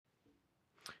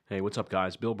Hey, what's up,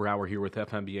 guys? Bill Brower here with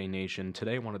FMBA Nation.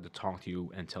 Today, I wanted to talk to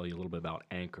you and tell you a little bit about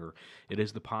Anchor. It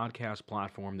is the podcast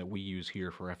platform that we use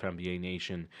here for FMBA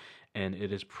Nation, and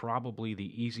it is probably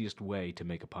the easiest way to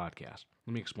make a podcast.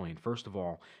 Let me explain. First of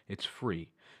all, it's free.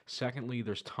 Secondly,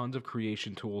 there's tons of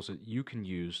creation tools that you can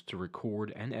use to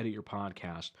record and edit your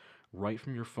podcast right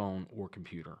from your phone or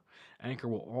computer. Anchor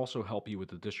will also help you with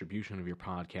the distribution of your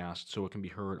podcast so it can be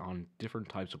heard on different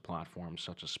types of platforms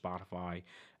such as Spotify,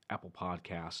 Apple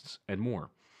Podcasts, and more.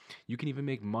 You can even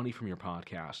make money from your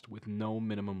podcast with no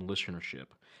minimum listenership.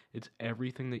 It's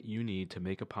everything that you need to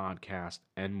make a podcast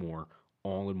and more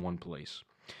all in one place.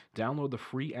 Download the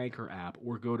free Anchor app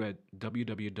or go to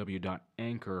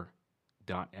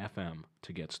www.anchor.fm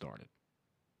to get started.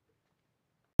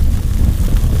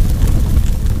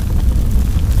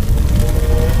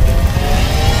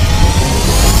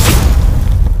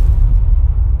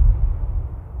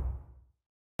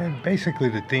 And basically,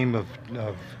 the theme of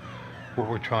what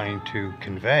we're trying to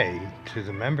convey to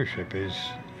the membership is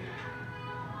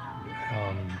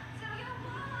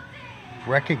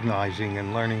recognizing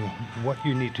and learning what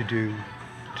you need to do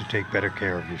to take better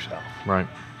care of yourself. Right.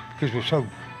 Because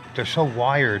they're so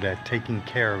wired at taking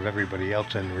care of everybody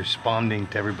else and responding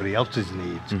to everybody else's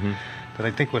needs. Mm-hmm. But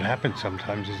I think what happens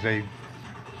sometimes is they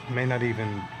may not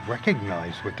even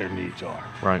recognize what their needs are.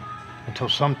 Right. Until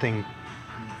something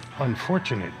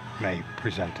unfortunate may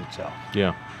present itself.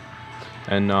 Yeah.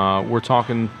 And we're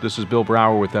talking, this is Bill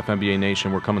Brower with FMBA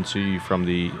Nation. We're coming to you from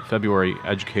the February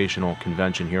Educational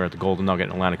Convention here at the Golden Nugget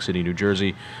in Atlantic City, New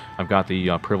Jersey. I've got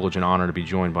the privilege and honor to be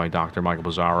joined by Dr. Michael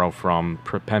Bizzarro from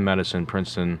Penn Medicine,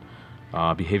 Princeton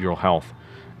Behavioral Health.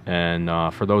 And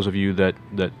for those of you that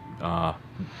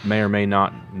may or may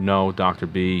not know Dr.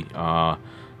 B,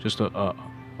 just a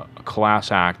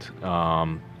class act.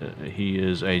 He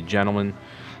is a gentleman.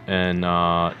 And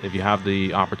if you have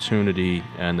the opportunity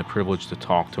and the privilege to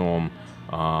talk to him,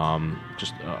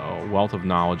 just a wealth of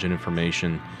knowledge and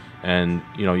information. And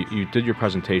you did your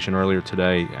presentation earlier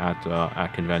today at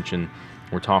convention.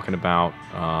 We're talking about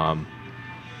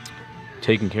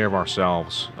taking care of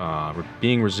ourselves,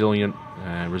 being resilient,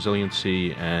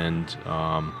 resiliency, and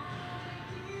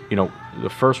the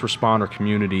first responder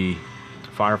community,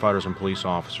 firefighters and police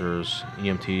officers,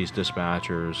 EMTs,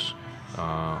 dispatchers.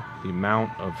 The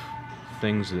amount of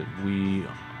things that we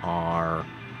are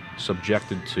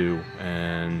subjected to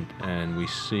and we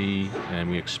see and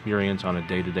we experience on a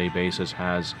day-to-day basis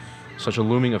has such a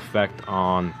looming effect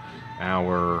on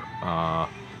our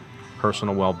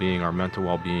personal well-being, our mental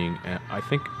well-being. And I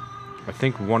think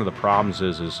one of the problems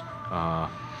is it's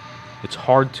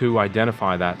hard to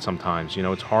identify that sometimes.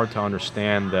 It's hard to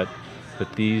understand that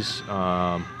these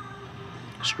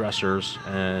stressors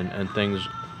and things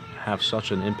have such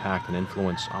an impact and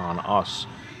influence on us.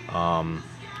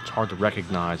 It's hard to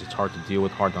recognize, it's hard to deal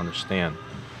with, hard to understand.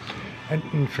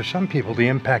 And for some people, the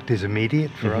impact is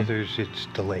immediate. For Mm-hmm. others, it's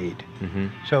delayed. Mm-hmm.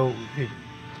 So,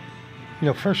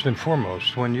 first and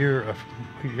foremost, when you're a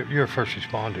first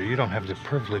responder, you don't have the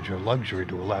privilege or luxury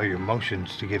to allow your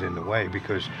emotions to get in the way,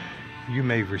 because you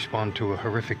may respond to a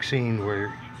horrific scene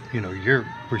where, your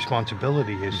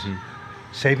responsibility is Mm-hmm.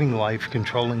 saving life,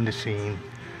 controlling the scene,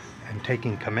 and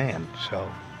taking command. So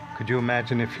could you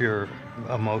imagine if your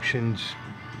emotions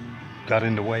got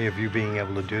in the way of you being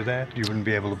able to do that? You wouldn't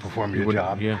be able to perform your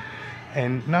job. Yeah.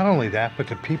 And not only that, but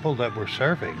the people that we're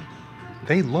serving,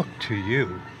 they look to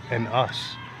you and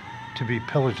us to be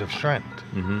pillars of strength,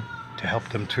 Mm-hmm. to help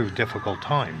them through difficult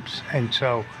times. And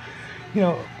so,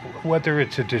 whether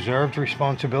it's a deserved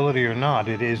responsibility or not,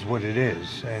 it is what it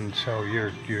is. And so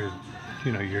you're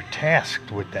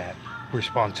tasked with that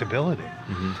responsibility.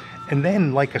 Mm-hmm. And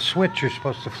then, like a switch, you're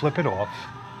supposed to flip it off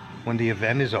when the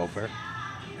event is over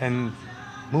and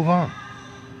move on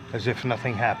as if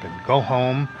nothing happened. Go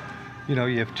home.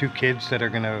 You have two kids that are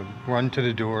going to run to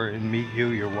the door and meet you.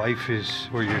 Your wife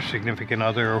or your significant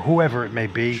other, or whoever it may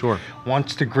be, Sure.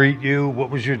 wants to greet you. What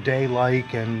was your day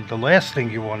like? And the last thing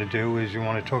you want to do is you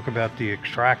want to talk about the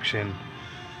extraction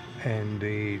and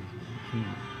the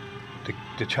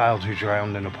child who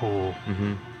drowned in a pool,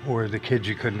 Mm-hmm. or the kids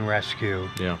you couldn't rescue.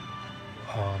 Yeah.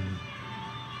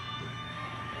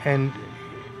 And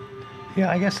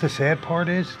I guess the sad part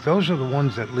is those are the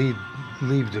ones that leave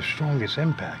the strongest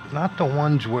impact, not the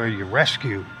ones where you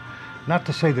rescue. Not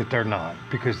to say that they're not,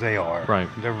 because they are. Right.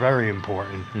 They're very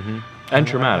important. Mm-hmm. And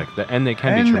traumatic. And they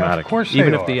can be And of traumatic. course they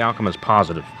even if are. the outcome is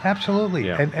positive. Absolutely.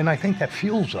 Yeah. And I think that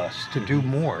fuels us to do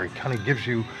more. It kind of gives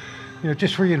you,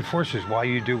 just reinforces why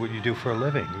you do what you do for a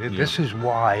living. This is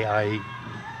why I,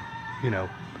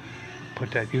 put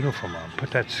that uniform on,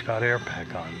 put that Scott Air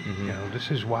Pack on. Mhm. You know,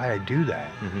 this is why I do that.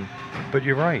 Mhm. But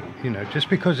you're right. You know, just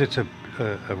because it's a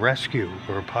rescue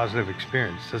or a positive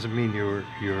experience doesn't mean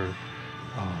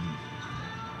um,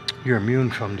 you're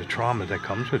immune from the trauma that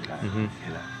comes with that. Mhm.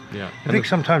 You know, Yeah. I think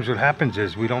sometimes what happens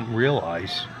is we don't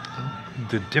realize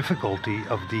the difficulty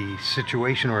of the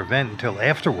situation or event until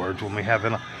afterwards when we have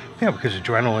an, because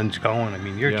adrenaline's going. I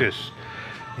mean, you're Yeah. just,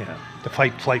 the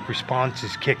fight-flight response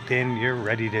is kicked in. You're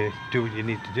ready to do what you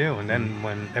need to do. And then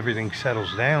when everything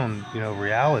settles down,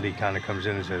 reality kind of comes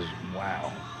in and says,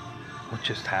 wow, what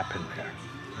just happened there?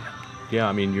 Yeah,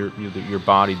 I mean, your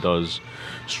body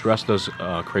stress does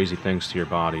crazy things to your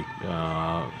body,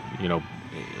 you know,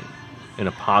 in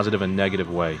a positive and negative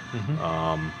way.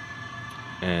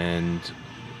 And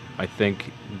I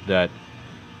think that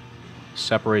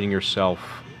separating yourself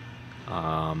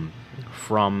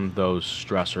from those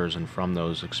stressors and from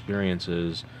those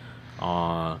experiences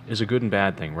is a good and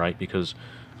bad thing, right? Because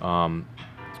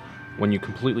when you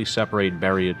completely separate,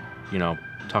 bury it,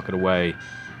 tuck it away,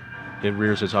 it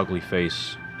rears its ugly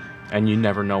face, and you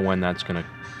never know when it's gonna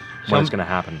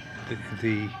happen.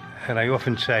 And I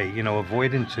often say,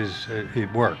 avoidance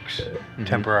it works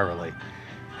temporarily,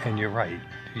 and you're right.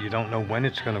 You don't know when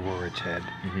it's going to rear its head.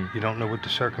 You don't know what the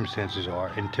circumstances are,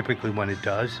 and typically when it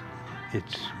does,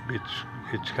 it's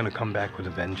going to come back with a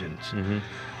vengeance.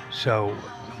 So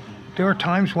there are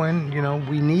times when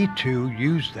we need to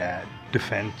use that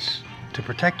defense to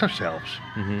protect ourselves.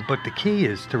 But the key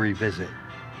is to revisit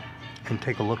and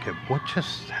take a look at what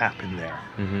just happened there.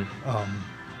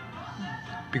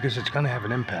 Because it's going to have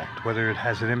an impact, whether it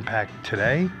has an impact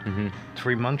today,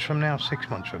 3 months from now, 6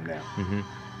 months from now.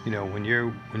 When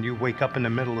you wake up in the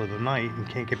middle of the night and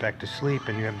can't get back to sleep,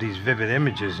 and you have these vivid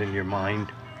images in your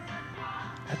mind,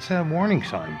 that's a warning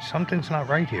sign. Something's not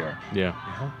right here. Yeah.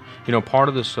 Part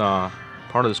of this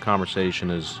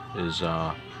conversation is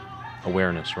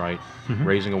awareness, right?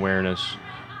 Raising awareness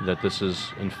that this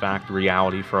is in fact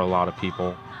reality for a lot of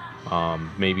people.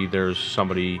 Maybe there's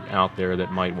somebody out there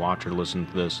that might watch or listen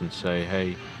to this and say,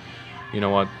 hey, you know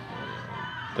what,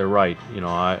 they're right.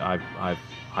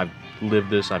 I've lived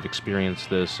this, I've experienced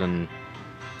this, and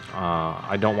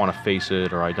I don't want to face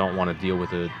it, or I don't want to deal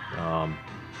with it.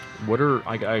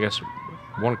 I guess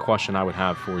one question I would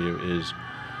have for you is,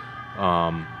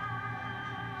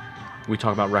 we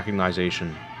talk about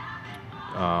recognition.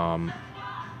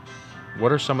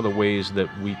 What are some of the ways that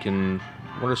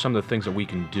what are some of the things that we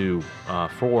can do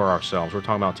for ourselves? We're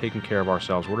talking about taking care of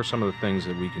ourselves. What are some of the things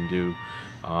that we can do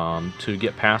to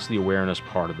get past the awareness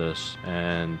part of this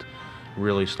and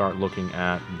really start looking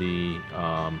at the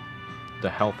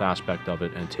health aspect of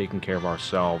it and taking care of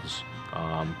ourselves?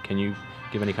 Can you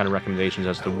give any kind of recommendations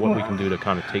as to what we can do to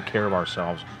kind of take care of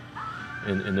ourselves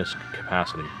in this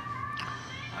capacity?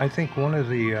 I think one of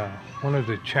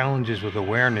the challenges with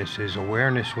awareness is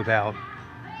awareness without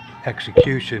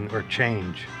execution or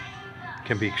change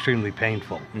can be extremely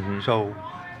painful. So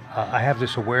I have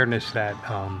this awareness that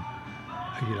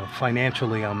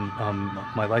financially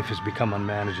my life has become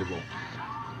unmanageable,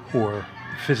 or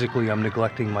physically I'm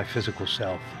neglecting my physical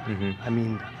self. I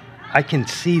mean, I can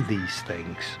see these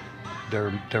things.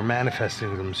 They're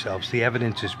manifesting themselves. The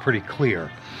evidence is pretty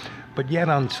clear. But yet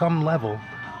on some level,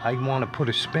 I want to put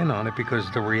a spin on it because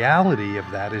the reality of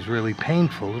that is really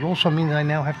painful. It also means I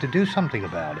now have to do something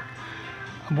about it.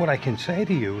 What I can say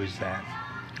to you is that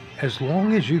as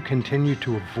long as you continue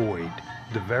to avoid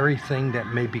the very thing that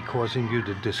may be causing you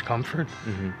the discomfort,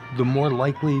 the more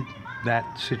likely that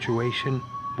situation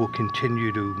will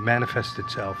continue to manifest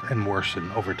itself and worsen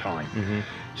over time.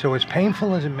 So as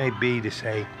painful as it may be to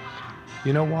say,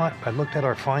 you know what, I looked at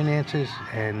our finances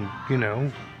and,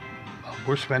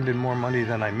 we're spending more money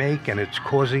than I make, and it's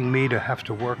causing me to have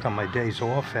to work on my days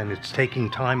off, and it's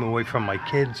taking time away from my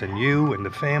kids and you and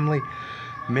the family.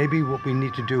 Maybe what we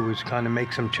need to do is kind of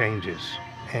make some changes.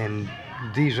 And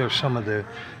these are some of the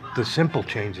simple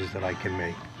changes that I can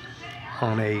make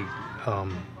on a,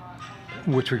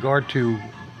 with regard to,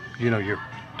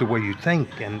 the way you think,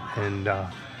 and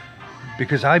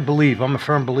because I'm a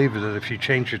firm believer that if you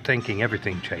change your thinking,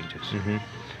 everything changes.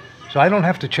 So I don't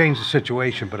have to change the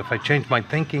situation, but if I change my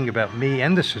thinking about me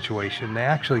and the situation, they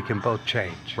actually can both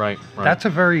change. Right. That's a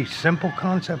very simple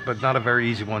concept, but not a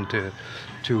very easy one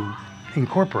to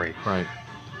incorporate. Right.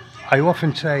 I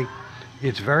often say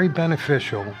it's very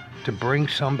beneficial to bring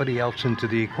somebody else into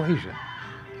the equation.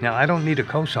 Now, I don't need a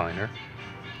cosigner.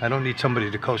 I don't need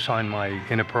somebody to cosign my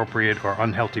inappropriate or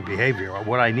unhealthy behavior.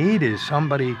 What I need is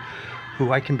somebody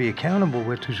who I can be accountable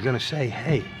with, who's going to say,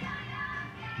 hey,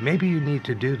 maybe you need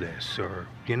to do this, or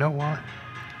you know what?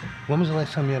 When was the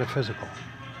last time you had a physical?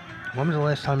 when was the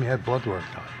last time you had blood work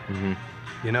done?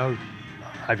 Mm-hmm. You know,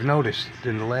 I've noticed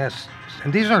in the last,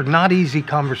 and these are not easy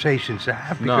conversations to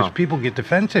have because No. people get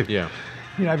defensive. Yeah.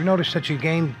 You know, I've noticed that you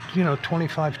gained,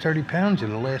 25, 30 pounds in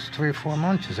the last 3 or 4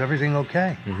 months. Is everything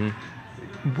okay?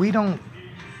 Mm-hmm. We don't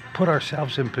put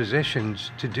ourselves in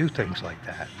positions to do things like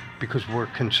that because we're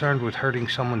concerned with hurting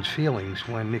someone's feelings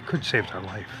when it could save their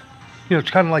life. It's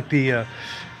kind of like the,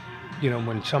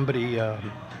 when somebody,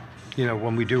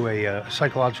 when we do a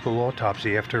psychological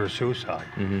autopsy after a suicide,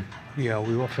 Mm-hmm. we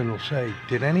often will say,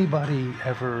 did anybody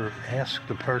ever ask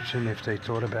the person if they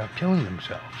thought about killing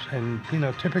themselves? And,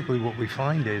 typically what we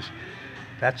find is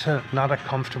that's not a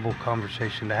comfortable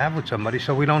conversation to have with somebody,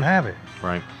 so we don't have it.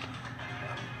 Right.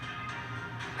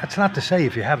 That's not to say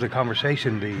if you have the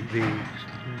conversation,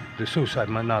 the suicide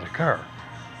might not occur.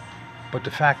 But the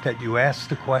fact that you ask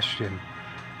the question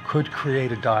could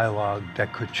create a dialogue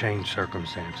that could change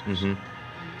circumstances.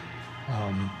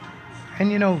 Mm-hmm.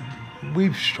 And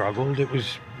we've struggled. It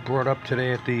was brought up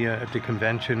today at the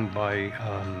convention by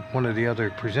one of the other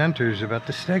presenters about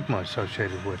the stigma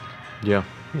associated with Yeah.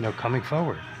 coming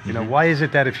forward. Mhm. Why is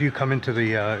it that if you come into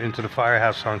the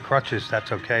firehouse on crutches,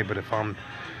 that's okay, but if I'm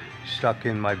stuck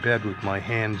in my bed with my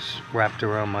hands wrapped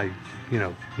around my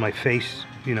face,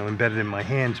 embedded in my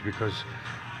hands because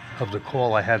of the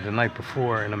call I had the night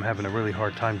before, and I'm having a really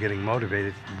hard time getting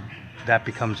motivated, that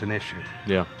becomes an issue.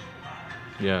 Yeah.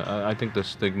 Yeah. I think the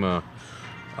stigma.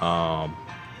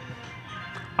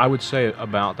 I would say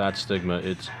about that stigma,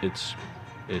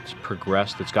 it's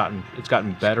progressed. It's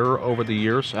gotten better over the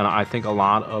years, and I think a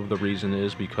lot of the reason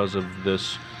is because of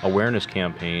this awareness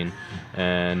campaign,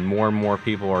 and more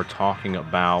people are talking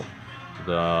about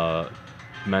the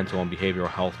mental and behavioral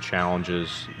health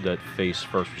challenges that face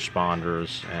first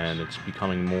responders, and it's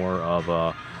becoming more of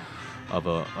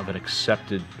an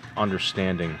accepted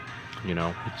understanding.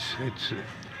 It's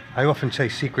I often say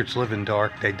secrets live in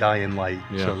dark, they die in light.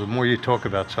 Yeah. So the more you talk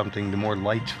about something, the more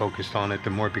light's focused on it, the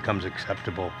more it becomes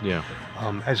acceptable. Yeah.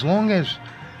 As long as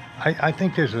I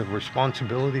think there's a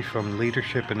responsibility from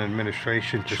leadership and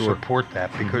administration to Sure. support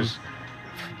that, because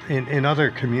in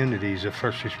other communities of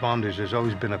first responders, there's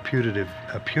always been a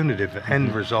punitive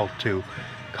end result to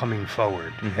coming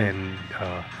forward. And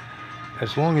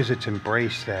as long as it's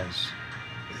embraced as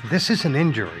this is an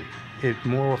injury, it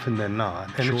more often than not,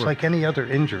 and it's Sure. like any other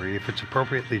injury, if it's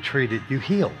appropriately treated, you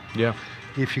heal. Yeah.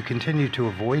 If you continue to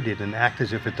avoid it and act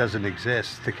as if it doesn't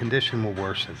exist, the condition will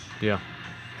worsen. Yeah.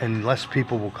 And less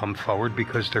people will come forward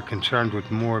because they're concerned with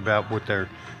more about what their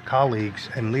colleagues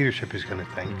and leadership is going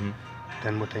to think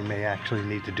than what they may actually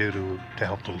need to do to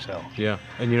help themselves. Yeah,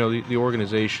 and the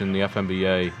organization, the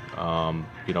FMBA,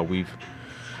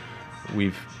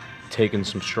 we've taken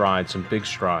some strides, some big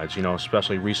strides.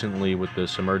 Especially recently with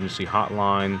this emergency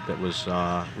hotline that was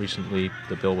recently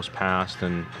the bill was passed,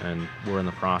 and we're in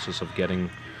the process of getting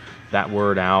that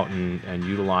word out and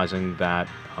utilizing that.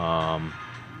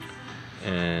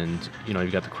 And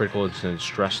you've got the critical incident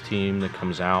stress team that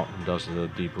comes out and does the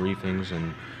debriefings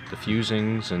and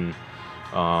diffusings, and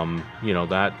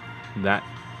that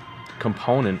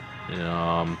component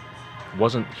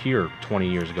wasn't here 20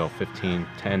 years ago, 15,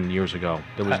 10 years ago.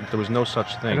 There was no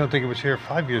such I thing. don't think it was here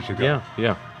 5 years ago. Yeah,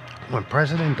 yeah, When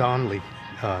President Donnelly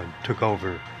took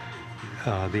over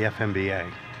the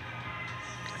FMBA,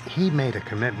 he made a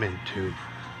commitment to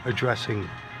addressing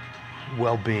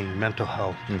well-being, mental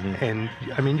health, and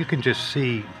I mean, you can just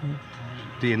see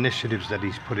the initiatives that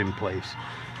he's put in place.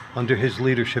 Under his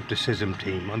leadership, the CISM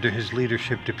team. Under his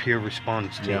leadership, the peer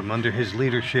response team. Yeah. Under his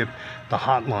leadership, the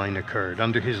hotline occurred.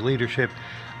 Under his leadership,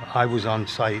 I was on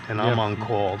site and I'm Yeah. on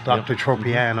call. Dr.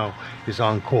 Tropiano is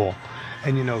on call.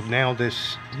 And now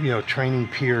this, training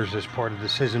peers as part of the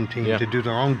CISM team Yeah. to do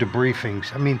their own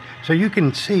debriefings. I mean, so you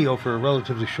can see over a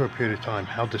relatively short period of time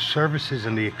how the services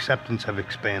and the acceptance have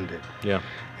expanded. yeah,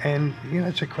 And,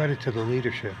 it's a credit to the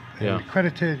leadership. And Yeah.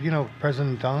 credit to,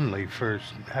 President Donnelly for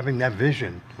having that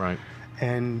vision right.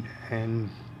 and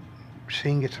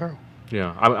seeing it through.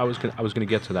 Yeah, I was gonna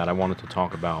get to that. I wanted to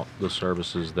talk about the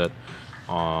services that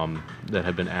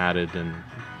have been added, and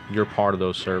you're part of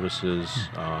those services,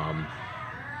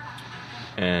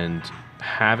 and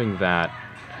having that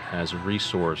as a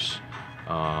resource,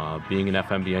 being an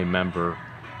FMBA member,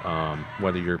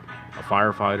 whether you're a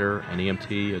firefighter, an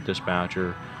EMT, a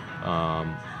dispatcher,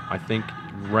 I think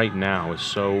right now is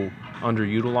so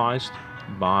underutilized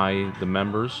by the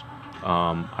members.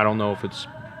 I don't know if it's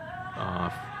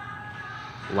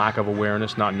lack of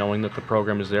awareness, not knowing that the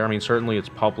program is there. I mean, certainly it's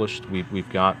published. We've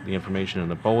got the information in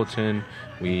the bulletin.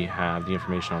 We have the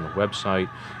information on the website.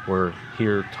 We're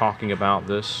here talking about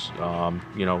this, and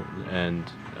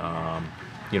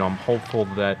I'm hopeful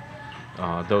that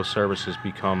those services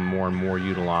become more and more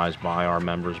utilized by our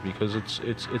members, because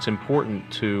it's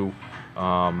important to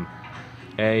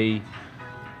A,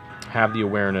 have the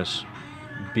awareness,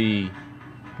 B,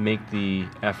 make the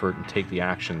effort and take the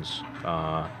actions.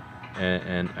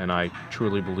 And I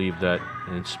truly believe that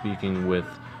in speaking with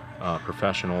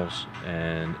professionals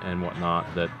and whatnot,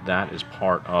 that is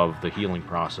part of the healing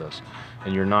process.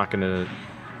 And you're not going to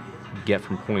get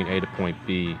from point A to point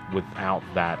B without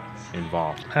that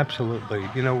involved. Absolutely.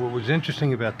 You know, what was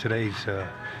interesting about today's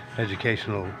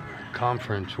educational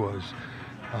conference was,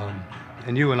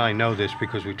 and you and I know this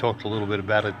because we talked a little bit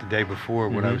about it the day before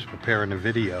when I was preparing a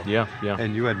video. Yeah, yeah.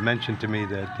 And you had mentioned to me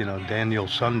that, Daniel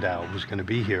Sundow was going to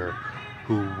be here,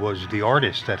 who was the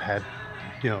artist that had,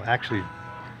 actually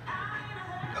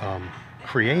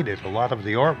created a lot of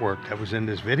the artwork that was in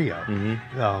this video.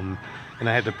 And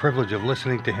I had the privilege of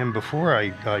listening to him before I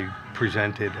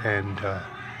presented, and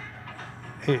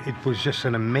it was just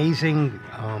an amazing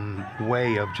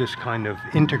way of just kind of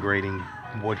integrating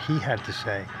what he had to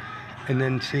say. And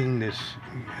then seeing this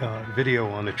video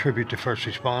on a tribute to first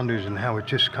responders and how it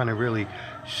just kind of really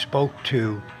spoke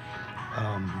to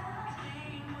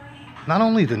not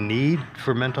only the need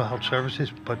for mental health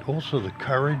services, but also the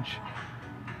courage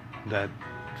that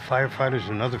firefighters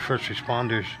and other first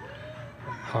responders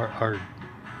are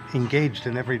engaged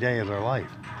in every day of their life.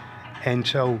 And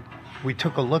so we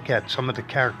took a look at some of the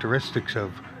characteristics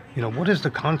of, what is the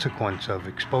consequence of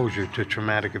exposure to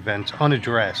traumatic events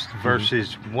unaddressed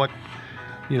versus what's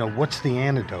the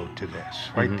antidote to this,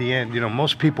 right?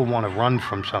 Most people want to run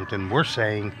from something. We're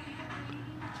saying,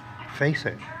 face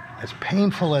it. As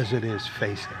painful as it is,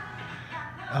 face it.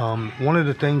 One of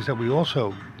the things that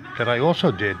I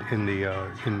also did in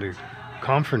the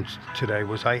conference today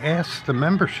was I asked the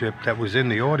membership that was in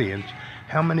the audience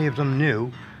how many of them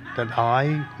knew that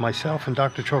I, myself, and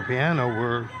Dr. Tropiano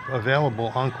were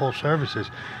available on-call services.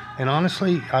 And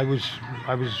honestly, I was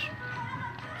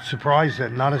surprised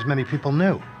that not as many people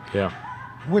knew. Yeah.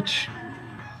 Which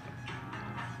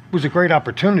was a great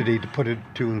opportunity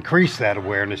to increase that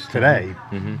awareness today.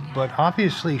 But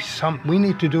obviously, we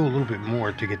need to do a little bit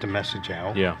more to get the message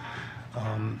out. Yeah.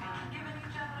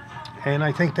 And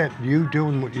I think that you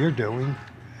doing what you're doing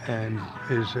and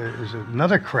is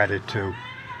another credit to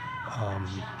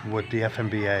what the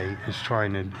FMBA is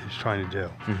trying to do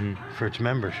for its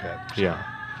membership. So. Yeah.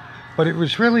 But it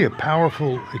was really a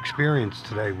powerful experience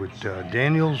today with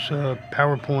Daniel's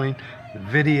PowerPoint, the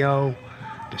video,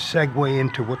 the segue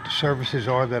into what the services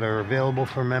are that are available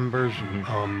for members,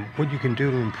 what you can do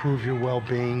to improve your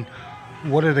well-being,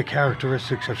 what are the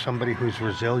characteristics of somebody who's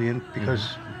resilient,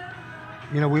 because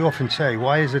we often say,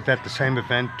 why is it that the same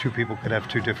event, two people could have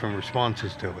two different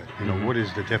responses to it? What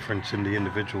is the difference in the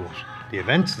individuals? The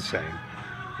event's the same.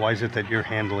 Why is it that you're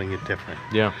handling it different?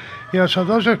 Yeah. So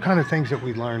those are kind of things that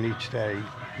we learn each day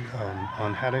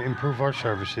on how to improve our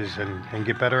services and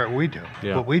get better at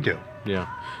what we do. Yeah.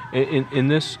 In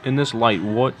this light,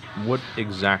 what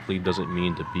exactly does it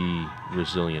mean to be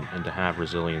resilient and to have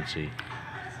resiliency?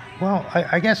 Well,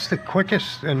 I guess the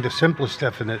quickest and the simplest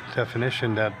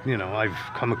definition that I've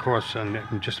come across in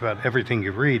just about everything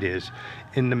you read is,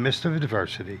 in the midst of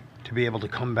adversity, to be able to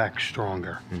come back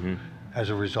stronger as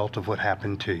a result of what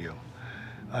happened to you,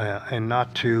 and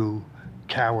not to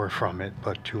cower from it,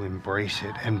 but to embrace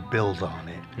it and build on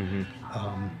it.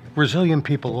 Resilient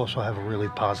people also have a really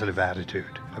positive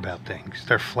attitude about things.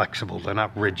 They're flexible. They're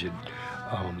not rigid.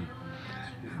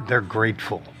 They're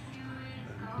grateful.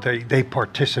 They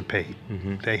participate.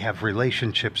 They have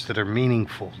relationships that are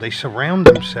meaningful. They surround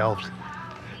themselves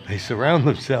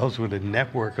with a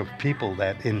network of people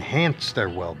that enhance their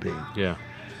well-being. Yeah.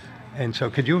 And so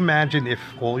could you imagine if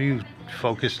all you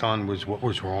focused on was what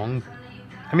was wrong?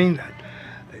 I mean,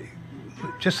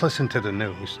 just listen to the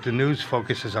news. The news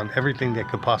focuses on everything that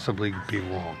could possibly be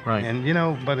wrong. Right.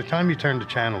 And by the time you turn the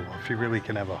channel off, you really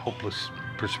can have a hopeless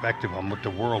perspective on what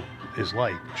the world is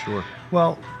like. Sure.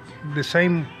 Well, the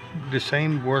same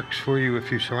works for you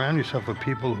if you surround yourself with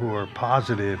people who are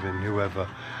positive and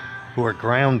who are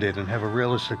grounded and have a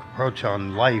realistic approach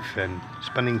on life and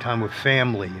spending time with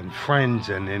family and friends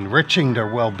and enriching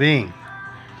their well-being.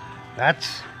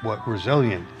 That's what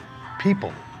resilient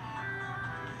people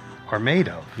are made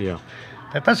of. Yeah.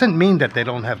 That doesn't mean that they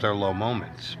don't have their low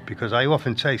moments, because I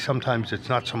often say sometimes it's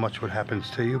not so much what happens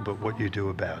to you, but what you do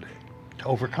about it to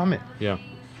overcome it. Yeah.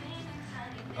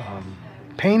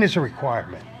 Pain is a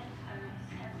requirement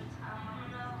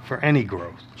for any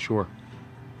growth. Sure.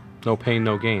 No pain,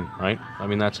 no gain, right? I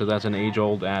mean, that's an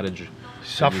age-old adage.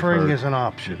 Suffering is an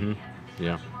option.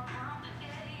 Yeah.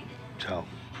 So.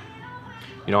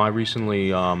 I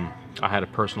recently I had a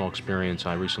personal experience.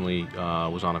 I recently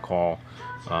was on a call,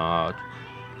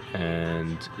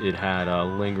 and it had a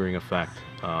lingering effect.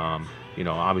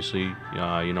 Obviously,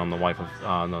 I'm the wife of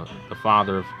the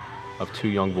father of two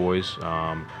young boys.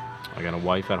 I got a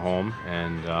wife at home,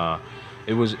 and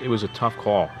it was a tough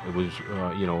call. It was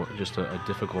just a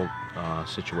difficult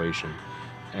situation,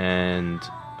 and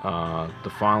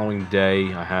the following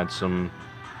day I had some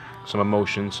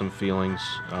emotions, some feelings.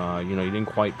 You didn't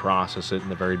quite process it in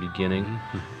the very beginning,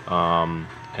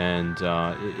 and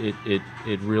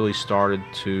it really started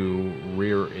to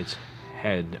rear its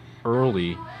head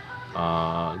early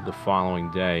the following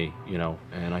day.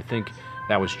 And I think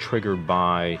that was triggered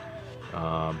by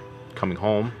coming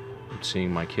home,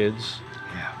 seeing my kids,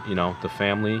 the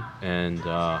family, and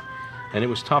it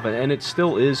was tough, and it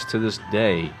still is to this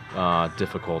day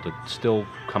difficult. It still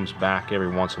comes back every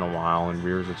once in a while and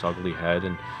rears its ugly head,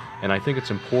 and I think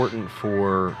it's important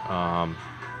for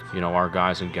our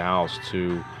guys and gals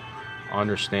to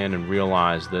understand and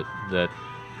realize that it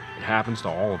happens to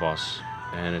all of us,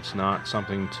 and it's not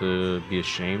something to be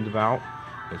ashamed about.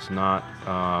 It's not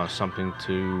something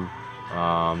to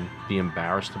be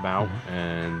embarrassed about,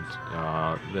 and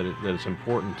that it's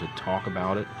important to talk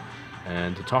about it,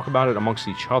 and to talk about it amongst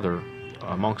each other,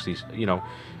 amongst these,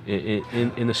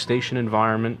 in the station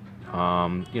environment,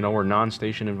 or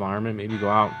non-station environment. Maybe go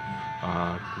out,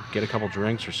 get a couple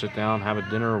drinks, or sit down, have a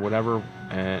dinner or whatever,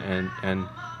 and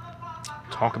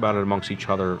talk about it amongst each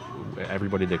other,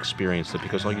 everybody that experienced it.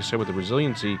 Because, like you said, with the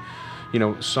resiliency,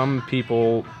 some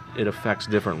people it affects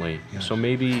differently. Yes. So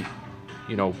maybe,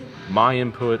 my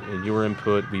input and your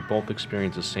input, we both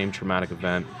experienced the same traumatic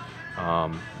event.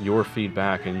 Your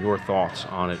feedback and your thoughts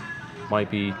on it might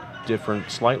be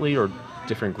different slightly, or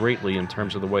different greatly in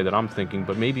terms of the way that I'm thinking,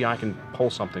 but maybe I can pull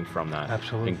something from that.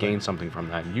 Absolutely. And gain something from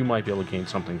that. And you might be able to gain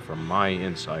something from my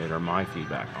insight or my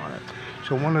feedback on it.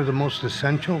 So one of the most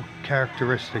essential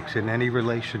characteristics in any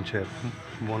relationship,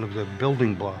 one of the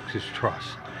building blocks, is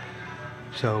trust.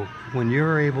 So when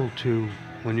you're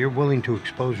willing to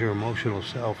expose your emotional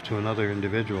self to another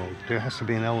individual, there has to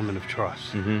be an element of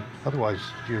trust. Otherwise,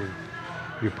 you're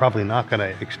probably not going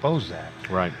to expose that.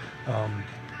 Right.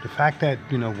 The fact that,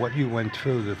 what you went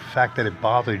through, the fact that it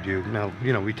bothered you, now,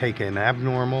 we take an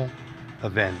abnormal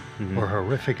event or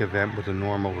horrific event with a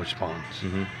normal response.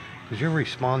 Because your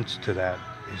response to that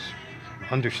is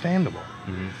understandable.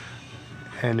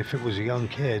 And if it was a young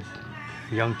kid,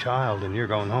 a young child, and you're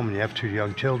going home and you have two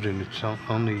young children, it's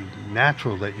only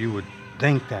natural that you would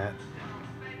think that,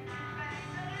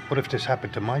 what if this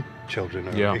happened to my children?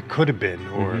 Or it could have been.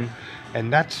 Or,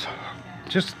 and that's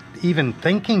just, even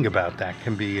thinking about that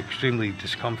can be extremely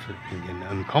discomforting and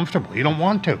uncomfortable. You don't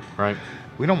want to. Right.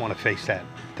 We don't want to face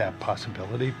that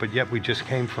possibility, but yet we just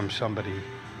came from somebody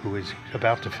who is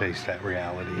about to face that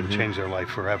reality and change their life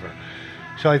forever.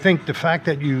 So I think the fact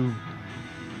that you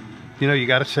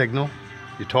got a signal,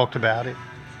 you talked about it,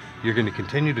 you're going to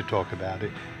continue to talk about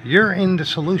it, you're in the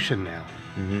solution now.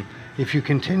 If you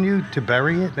continue to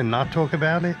bury it and not talk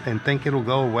about it and think it'll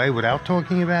go away without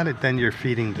talking about it, then you're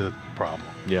feeding the problem.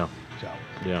 Yeah. So,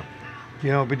 yeah.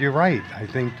 But you're right. I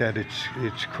think that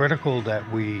it's critical that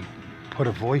we put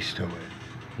a voice to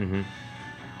it.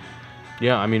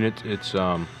 Yeah, I mean, it's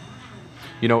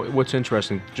what's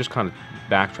interesting, just kind of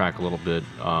backtrack a little bit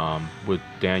with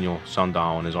Daniel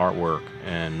Sundahl and his artwork,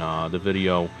 and the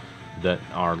video that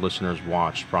our listeners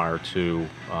watched prior to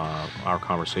our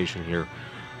conversation here.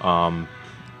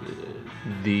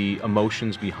 The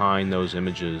emotions behind those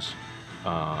images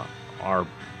are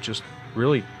just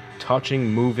really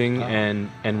touching, moving,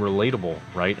 and relatable,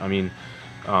 right? I mean,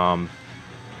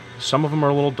 some of them are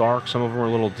a little dark, some of them are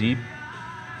a little deep,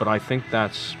 but I think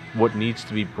that's what needs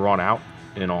to be brought out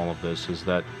in all of this, is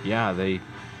that,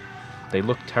 they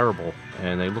look terrible,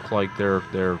 and they look like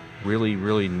they're really,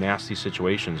 really nasty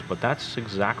situations, but that's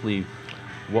exactly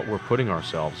what we're putting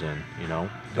ourselves in,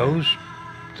 Those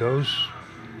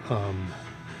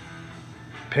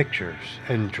pictures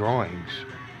and drawings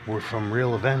were from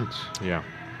real events. Yeah.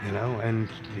 And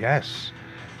yes,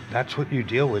 that's what you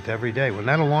deal with every day. When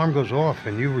that alarm goes off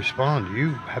and you respond, you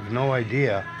have no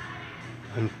idea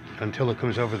until it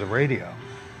comes over the radio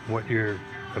what you're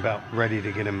about ready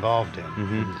to get involved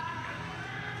in.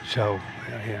 So,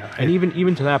 yeah. And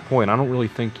even to that point, I don't really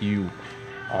think you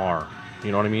are.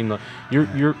 You know what I mean?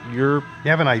 You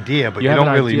have an idea, but you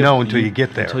don't really know until you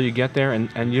get there. Until you get there,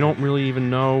 and you don't really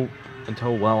even know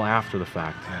until well after the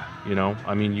fact. Yeah.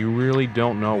 I mean, you really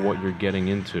don't know what you're getting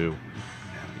into.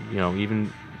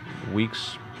 Even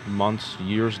weeks, months,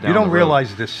 years down the road. You don't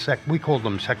realize this. We call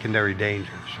them secondary dangers,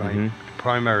 right?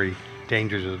 Primary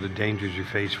dangers are the dangers you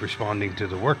face responding to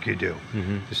the work you do.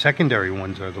 Mm-hmm. The secondary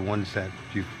ones are the ones that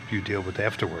you deal with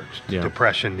afterwards. The Yeah.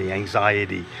 depression, the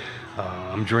anxiety,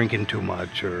 I'm drinking too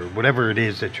much, or whatever it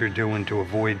is that you're doing to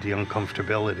avoid the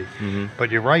uncomfortability. Mm-hmm. But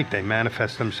you're right, they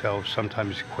manifest themselves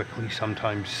sometimes quickly,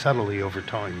 sometimes subtly over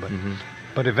time, Mm-hmm.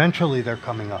 but eventually they're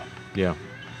coming up. Yeah.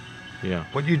 Yeah.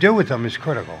 What you do with them is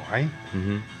critical, right?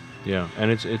 Mm-hmm. Yeah, and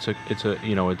it's a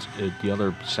the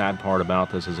other sad part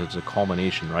about this is it's a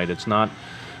culmination, right? It's not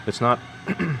it's not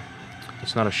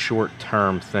a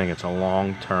short-term thing. It's a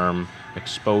long-term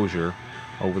exposure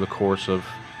over the course of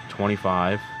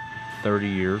 25, 30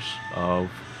 years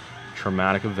of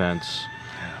traumatic events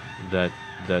that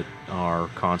are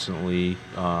constantly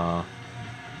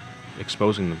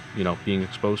exposing them, being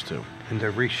exposed to. And they're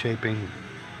reshaping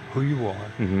who you are,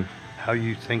 Mm-hmm. how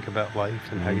you think about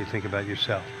life, and how you think about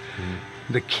yourself.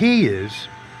 Mm-hmm. The key is,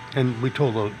 and we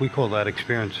call that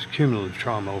experience cumulative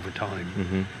trauma over time.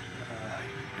 Mm-hmm.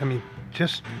 I mean,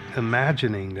 just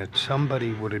imagining that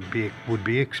somebody would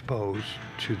be exposed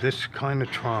to this kind of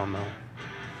trauma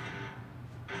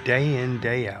day in,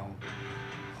 day out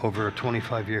over a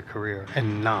 25-year career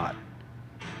and not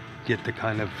get the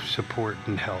kind of support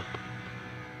and help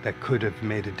that could have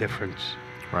made a difference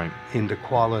Right. in the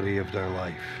quality of their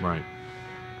life. Right.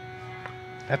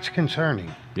 That's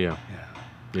concerning. Yeah. Yeah.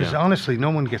 Because Yeah. honestly, no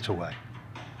one gets away.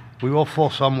 We all fall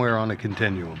somewhere on a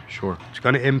continuum. Sure. It's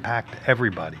going to impact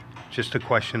everybody. Just a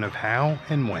question of how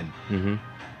and when. Mm-hmm.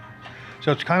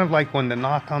 So it's kind of like when the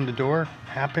knock on the door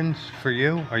happens for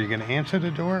you, are you going to answer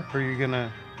the door or are you going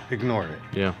to ignore it?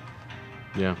 Yeah.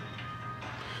 Yeah.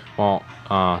 Well,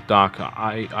 Doc,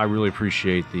 I really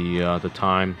appreciate the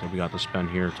time that we got to spend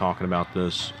here talking about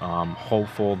this.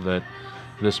 Hopeful that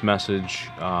this message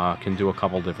can do a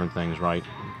couple different things, right?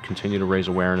 Continue to raise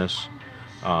awareness,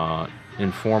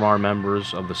 inform our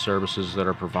members of the services that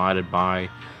are provided by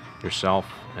yourself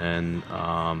and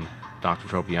Dr.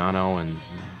 Tropiano and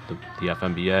the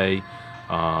FMBA,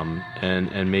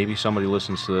 and maybe somebody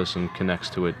listens to this and connects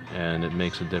to it, and it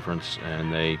makes a difference,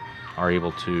 and they are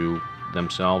able to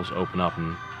themselves open up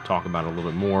and talk about it a little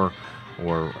bit more,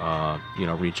 or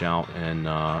reach out and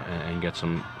get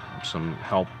some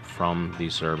help from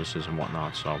these services and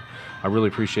whatnot. So I really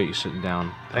appreciate you sitting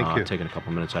down, Thank you. taking a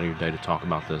couple minutes out of your day to talk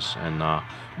about this, and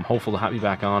I'm hopeful to have you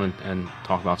back on and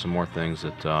talk about some more things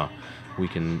that we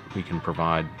can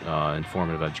provide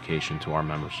informative education to our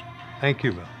members. Thank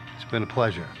you, Bill. It's been a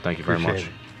pleasure. Thank you very Appreciate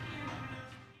much. it.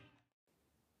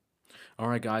 All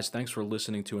right, guys, thanks for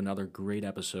listening to another great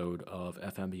episode of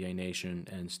FMBA Nation,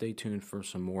 and stay tuned for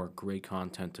some more great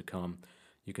content to come.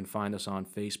 You can find us on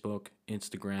Facebook,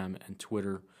 Instagram, and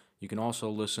Twitter. You can also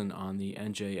listen on the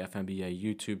NJFMBA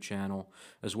YouTube channel,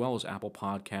 as well as Apple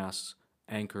Podcasts,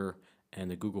 Anchor,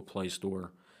 and the Google Play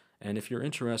Store. And if you're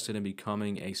interested in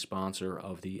becoming a sponsor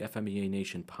of the FMBA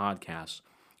Nation podcast,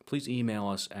 please email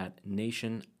us at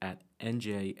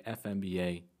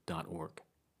nation@njfmba.org.